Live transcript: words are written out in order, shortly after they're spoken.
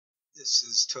This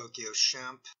is Tokyo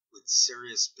Shemp with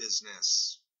Serious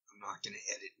Business. I'm not going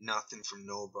to edit nothing from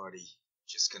nobody.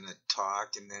 Just going to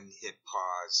talk and then hit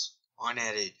pause. On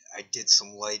edit, I did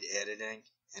some light editing.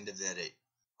 End of edit.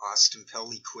 Austin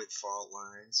Pelly quit Fault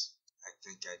Lines. I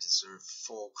think I deserve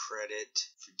full credit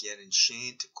for getting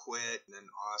Shane to quit and then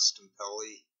Austin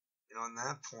Pelly. And on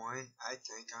that point, I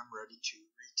think I'm ready to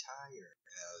retire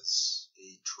as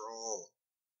a troll.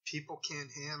 People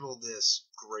can't handle this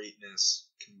greatness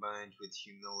combined with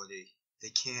humility.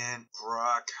 They can't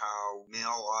grok how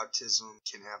male autism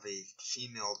can have a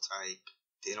female type.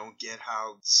 They don't get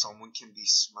how someone can be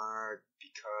smart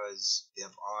because they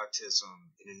have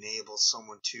autism. It enables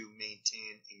someone to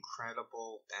maintain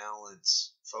incredible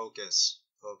balance. Focus.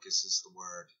 Focus is the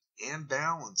word. And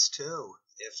balance too.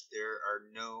 If there are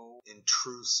no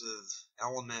intrusive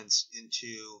elements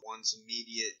into one's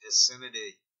immediate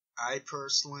vicinity. I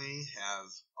personally have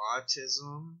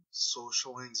autism,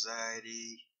 social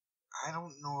anxiety. I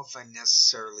don't know if I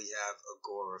necessarily have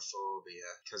agoraphobia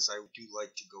because I do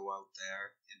like to go out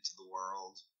there into the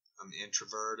world. I'm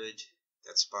introverted.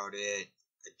 That's about it.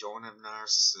 I don't have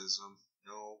narcissism.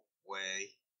 No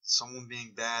way. Someone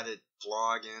being bad at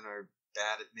blogging or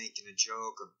bad at making a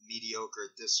joke or mediocre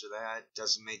at this or that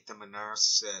doesn't make them a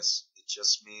narcissist. It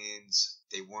just means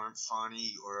they weren't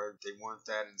funny or they weren't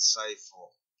that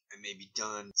insightful. I may be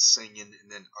done singing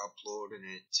and then uploading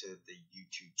it to the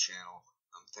YouTube channel.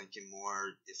 I'm thinking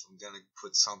more if I'm going to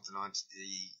put something onto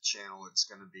the channel, it's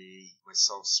going to be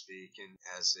myself speaking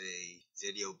as a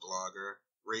video blogger.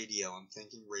 Radio, I'm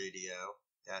thinking radio.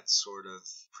 That sort of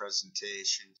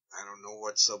presentation. I don't know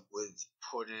what's up with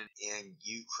Putin and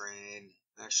Ukraine.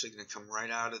 I'm actually going to come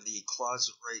right out of the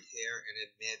closet right here and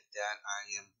admit that I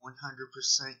am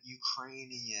 100%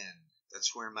 Ukrainian.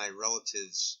 That's where my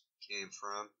relatives came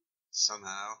from.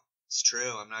 Somehow. It's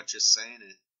true, I'm not just saying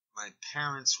it. My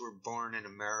parents were born in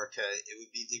America. It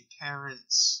would be the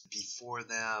parents before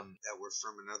them that were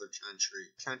from another country.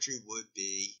 Country would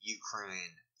be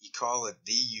Ukraine. You call it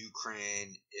the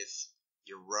Ukraine if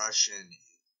you're Russian.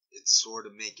 It's sort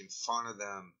of making fun of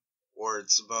them. Or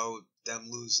it's about them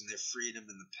losing their freedom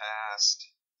in the past.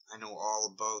 I know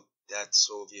all about that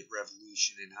Soviet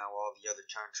Revolution and how all the other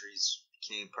countries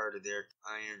became part of their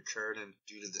Iron Curtain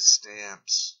due to the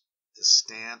stamps. The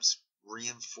stamps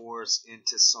reinforce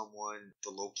into someone the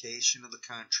location of the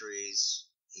countries,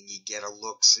 and you get a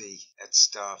look-see at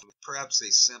stuff. Perhaps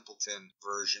a simpleton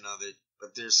version of it,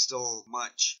 but there's still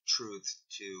much truth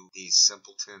to the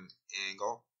simpleton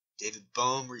angle. David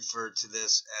Bohm referred to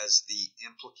this as the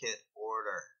implicate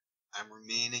order. I'm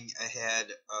remaining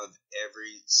ahead of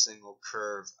every single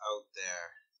curve out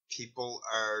there. People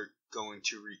are going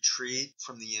to retreat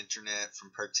from the internet,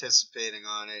 from participating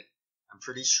on it. I'm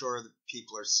pretty sure that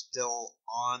people are still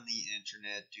on the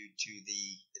internet due to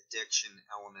the addiction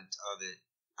element of it.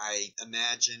 I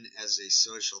imagine as a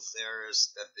social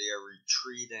theorist that they are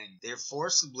retreating. They're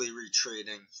forcibly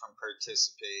retreating from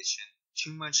participation.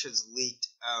 Too much has leaked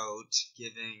out,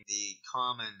 giving the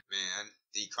common man,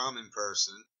 the common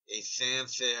person, a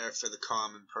fanfare for the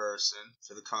common person,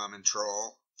 for the common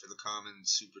troll, for the common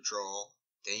super troll.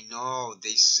 They know,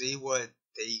 they see what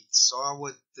they saw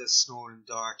what the Snowden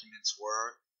documents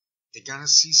were. They're gonna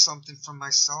see something from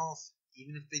myself,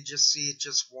 even if they just see it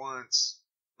just once.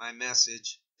 My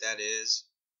message, that is,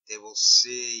 they will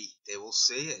see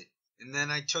it. And then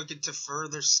I took it to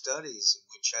further studies, in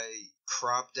which I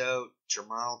cropped out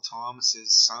Jamal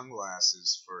Thomas's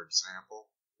sunglasses, for example.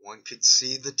 One could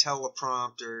see the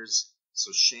teleprompters,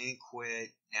 so Shane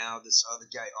quit. Now this other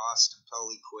guy, Austin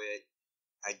Pelly, quit.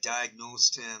 I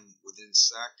diagnosed him within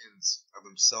seconds of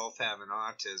himself having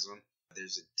autism.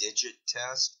 There's a digit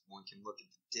test. One can look at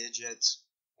the digits.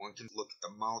 One can look at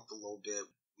the mouth a little bit.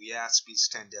 We Aspies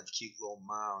tend to have cute little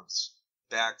mouths.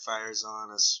 Backfires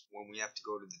on us when we have to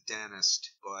go to the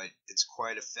dentist, but it's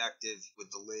quite effective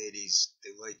with the ladies. They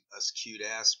like us cute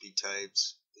Aspie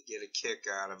types. They get a kick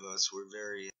out of us.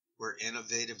 We're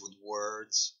innovative with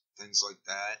words, things like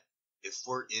that. If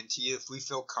we're into you, if we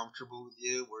feel comfortable with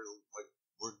you, we're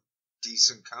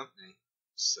decent company,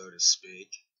 so to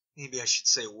speak. Maybe I should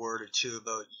say a word or two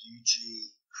about UG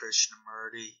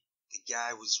Krishnamurti. The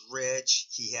guy was rich.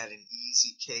 He had an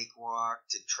easy cakewalk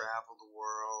to travel the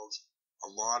world. A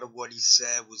lot of what he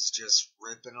said was just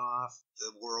ripping off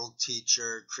the world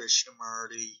teacher,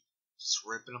 Krishnamurti. Just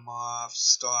ripping him off,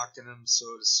 stalking him,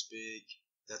 so to speak.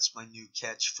 That's my new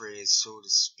catchphrase, so to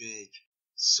speak.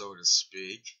 So to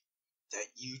speak. That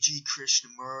UG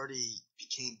Krishnamurti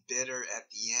became bitter at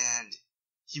the end.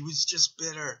 He was just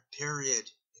bitter, period.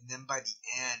 And then by the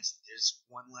end, there's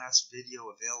one last video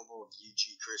available of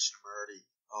UG Krishnamurti.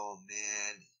 Oh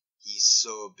man, He's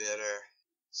so bitter.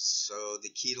 So the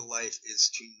key to life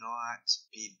is to not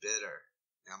be bitter.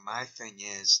 Now my thing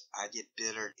is, I get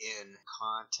bitter in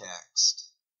context.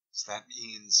 So that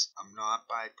means I'm not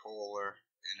bipolar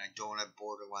and I don't have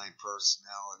borderline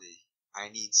personality. I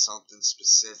need something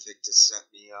specific to set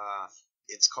me off.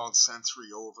 It's called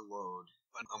sensory overload,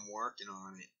 but I'm working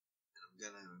on it. I'm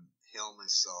gonna heal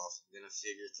myself. I'm gonna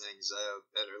figure things out.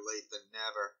 Better late than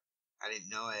never. I didn't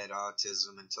know I had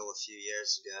autism until a few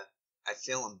years ago. I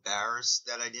feel embarrassed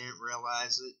that I didn't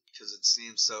realize it because it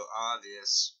seems so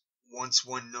obvious. Once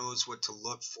one knows what to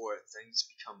look for, things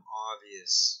become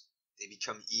obvious. They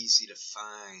become easy to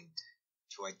find,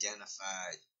 to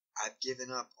identify. I've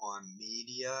given up on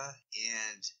media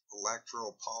and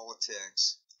electoral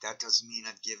politics. That doesn't mean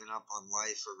I've given up on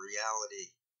life or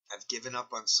reality. I've given up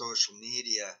on social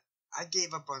media. I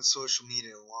gave up on social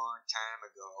media a long time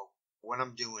ago. What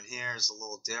I'm doing here is a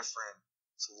little different.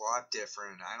 It's a lot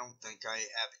different. I don't think I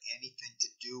have anything to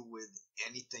do with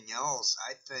anything else.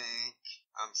 I think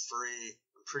I'm free.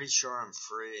 I'm pretty sure I'm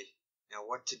free. Now,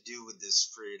 what to do with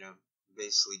this freedom?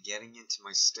 Basically getting into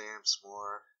my stamps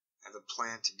more. I have a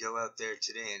plan to go out there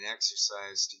today and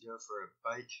exercise, to go for a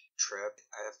bike trip.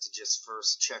 I have to just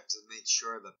first check to make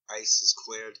sure the ice is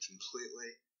cleared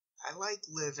completely. I like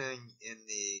living in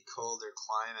the colder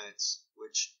climates,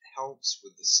 which helps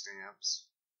with the stamps.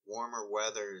 Warmer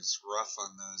weather is rough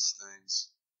on those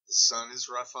things. The sun is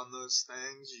rough on those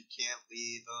things. You can't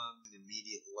leave them in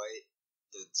immediate light.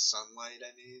 The sunlight,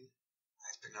 I mean.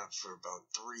 I've been up for about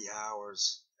 3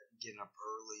 hours. I've been getting up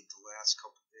early the last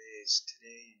couple of days,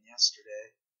 today and yesterday.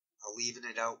 I'm leaving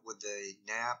it out with a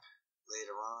nap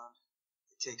later on.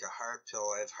 I take a heart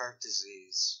pill. I have heart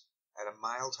disease. I had a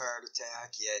mild heart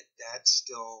attack, yet that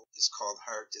still is called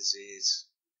heart disease.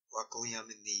 Luckily, I'm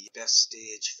in the best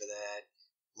stage for that.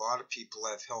 A lot of people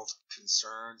have health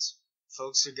concerns.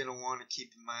 Folks are going to want to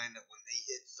keep in mind that when they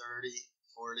hit 30,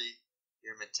 40,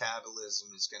 your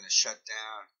metabolism is going to shut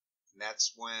down. And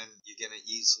that's when you're going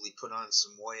to easily put on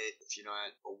some weight if you're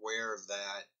not aware of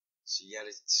that. So you got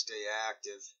to stay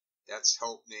active. That's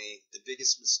helped me. The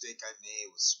biggest mistake I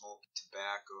made was smoking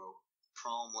tobacco. The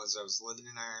problem was I was living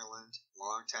in Ireland a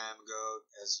long time ago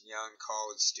as a young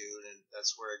college student.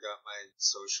 That's where I got my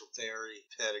social theory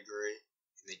pedigree.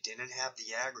 And they didn't have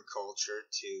the agriculture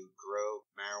to grow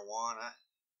marijuana.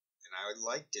 And I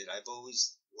liked it. I've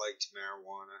always liked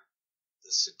marijuana.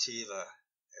 The sativa,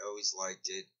 I always liked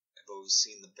it. I've always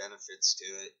seen the benefits to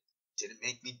it. Didn't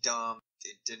make me dumb.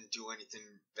 It didn't do anything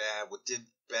bad. What did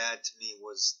bad to me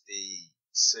was the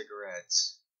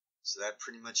cigarettes. So that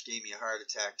pretty much gave me a heart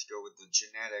attack to go with the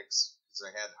genetics. Because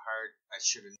I had heart, I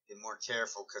should have been more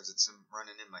careful because it's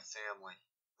running in my family.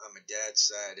 On my dad's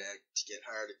side, I had to get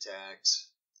heart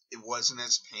attacks. It wasn't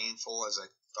as painful as I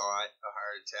thought a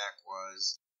heart attack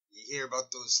was. You hear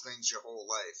about those things your whole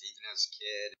life, even as a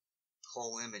kid. The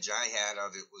whole image I had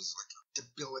of it was like a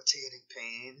debilitating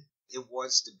pain. It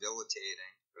was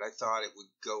debilitating, but I thought it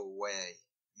would go away.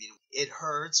 I mean, it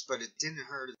hurts, but it didn't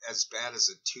hurt as bad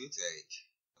as a toothache.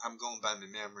 I'm going by my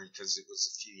memory because it was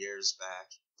a few years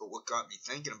back. But what got me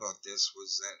thinking about this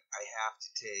was that I have to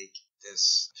take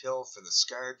this pill for the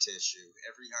scar tissue.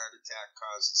 Every heart attack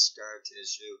causes scar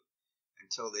tissue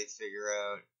until they figure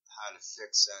out how to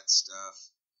fix that stuff.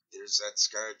 There's that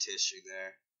scar tissue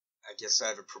there. I guess I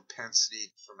have a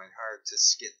propensity for my heart to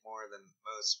skip more than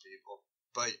most people.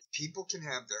 But people can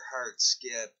have their heart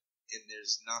skip and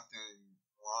there's nothing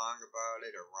wrong about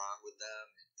it or wrong with them.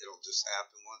 It'll just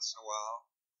happen once in a while.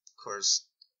 Of course,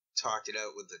 talk it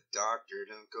out with the doctor.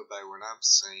 Don't go by what I'm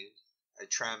saying. I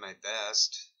try my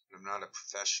best. I'm not a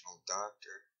professional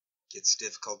doctor. It gets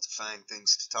difficult to find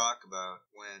things to talk about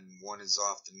when one is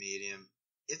off the medium.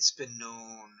 It's been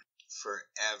known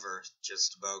forever,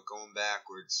 just about, going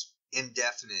backwards.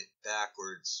 Indefinite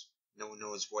backwards. No one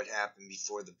knows what happened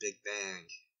before the Big Bang.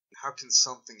 How can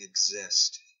something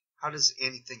exist? How does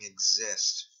anything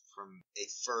exist from a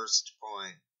first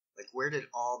point? Like, where did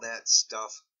all that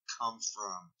stuff come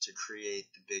from to create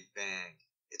the Big Bang?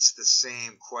 It's the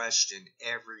same question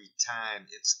every time.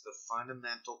 It's the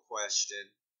fundamental question.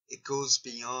 It goes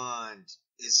beyond,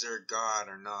 is there God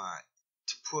or not?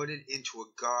 To put it into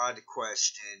a God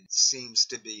question seems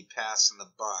to be passing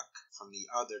the buck from the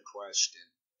other question.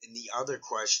 And the other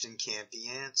question can't be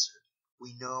answered.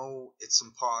 We know it's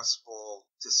impossible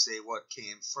to say what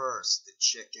came first, the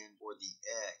chicken or the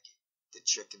egg. The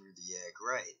chicken or the egg,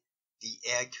 right? The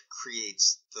egg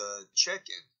creates the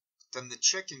chicken. Then the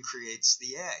chicken creates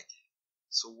the egg.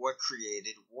 So what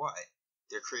created what?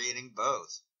 They're creating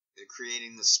both. They're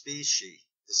creating the species.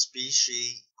 The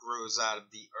species grows out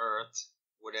of the earth,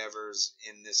 whatever's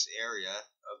in this area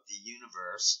of the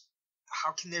universe,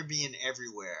 how can there be an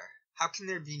everywhere? How can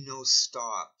there be no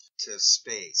stop to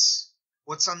space?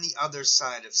 What's on the other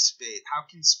side of space? How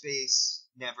can space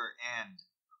never end?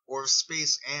 Or if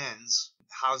space ends,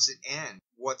 how's it end?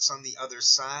 What's on the other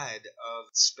side of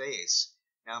space?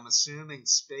 Now, I'm assuming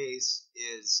space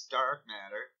is dark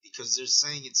matter because they're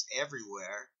saying it's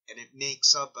everywhere and it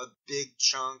makes up a big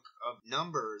chunk of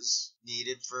numbers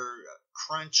needed for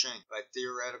crunching by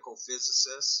theoretical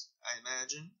physicists, I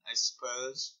imagine, I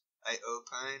suppose, I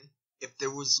opine. If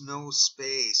there was no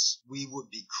space, we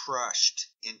would be crushed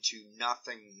into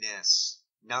nothingness.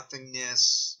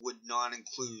 Nothingness would not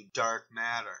include dark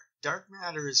matter. Dark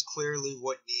matter is clearly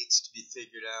what needs to be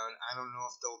figured out. I don't know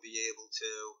if they'll be able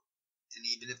to. And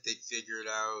even if they figure it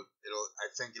out, I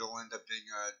think it'll end up being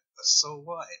a so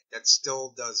what? That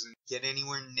still doesn't get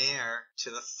anywhere near to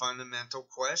the fundamental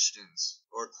questions.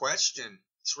 Or question.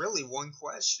 It's really one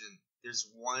question. There's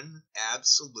one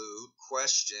absolute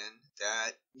question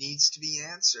that needs to be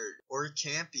answered, or it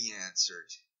can't be answered.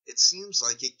 It seems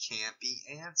like it can't be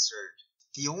answered.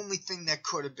 The only thing that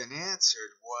could have been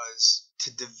answered was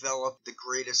to develop the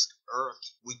greatest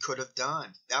Earth we could have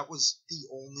done. That was the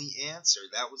only answer.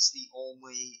 That was the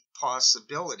only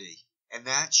possibility. And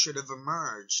that should have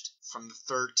emerged from the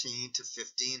 13 to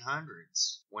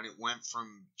 1500s, when it went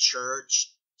from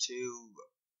church to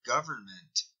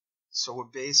government. So we're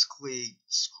basically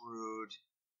screwed.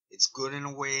 It's good in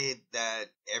a way that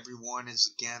everyone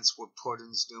is against what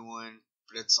Putin's doing,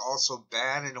 but it's also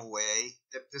bad in a way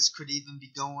that this could even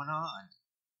be going on.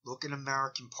 Look at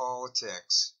American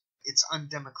politics. It's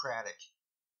undemocratic.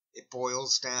 It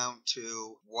boils down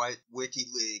to what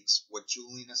WikiLeaks, what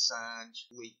Julian Assange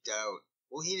leaked out.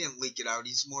 Well, he didn't leak it out.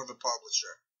 He's more of a publisher.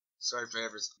 Sorry if I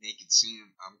ever make it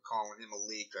seem I'm calling him a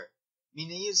leaker. I mean,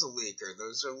 he is a leaker.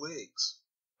 Those are leaks.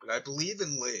 But I believe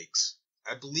in leaks.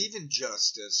 I believe in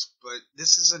justice, but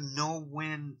this is a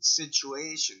no-win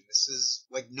situation. This is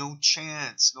like no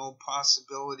chance, no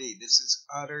possibility. This is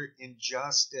utter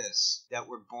injustice that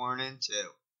we're born into.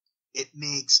 It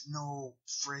makes no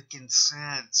freaking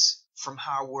sense from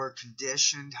how we're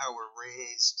conditioned, how we're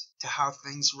raised, to how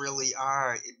things really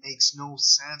are. It makes no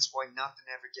sense why nothing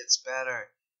ever gets better.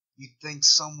 You'd think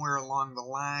somewhere along the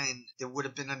line there would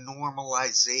have been a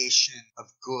normalization of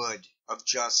good, of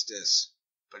justice.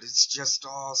 But it's just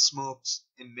all smoke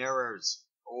and mirrors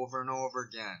over and over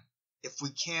again. If we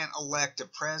can't elect a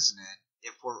president,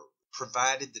 if we're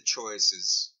provided the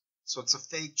choices, so it's a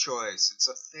fake choice, it's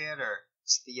a theater,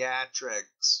 it's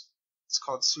theatrics, it's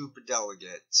called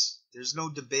superdelegates. There's no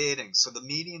debating, so the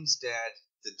medium's dead,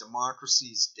 the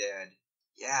democracy's dead.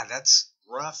 Yeah, that's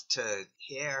rough to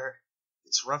hear.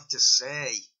 It's rough to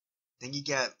say. Then you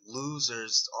got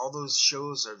losers. All those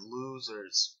shows are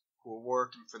losers who are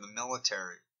working for the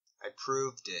military. I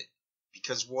proved it.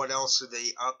 Because what else are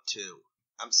they up to?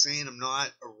 I'm saying I'm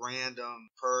not a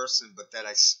random person, but that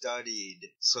I studied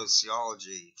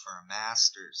sociology for a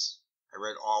master's. I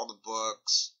read all the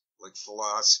books, like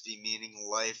philosophy, meaning,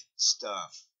 life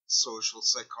stuff, social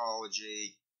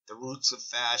psychology, the roots of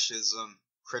fascism,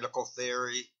 critical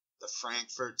theory, the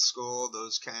Frankfurt School,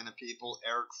 those kind of people,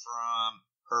 Eric Fromm,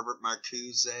 Herbert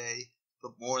Marcuse.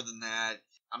 But more than that,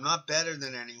 I'm not better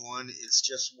than anyone. It's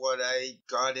just what I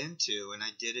got into, and I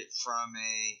did it from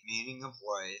a meaning of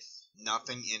life.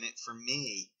 Nothing in it for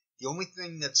me. The only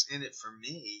thing that's in it for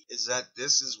me is that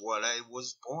this is what I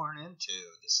was born into.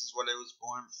 This is what I was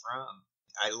born from.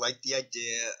 I like the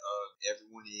idea of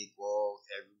everyone equal,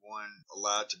 everyone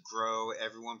allowed to grow,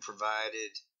 everyone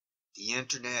provided. The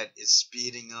internet is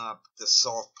speeding up the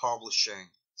self-publishing.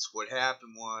 So what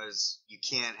happened was you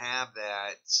can't have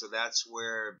that, so that's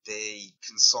where they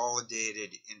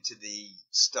consolidated into the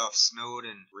stuff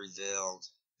Snowden revealed.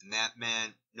 And that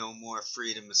meant no more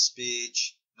freedom of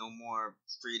speech, no more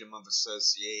freedom of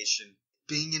association.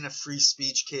 Being in a free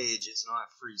speech cage is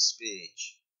not free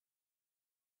speech.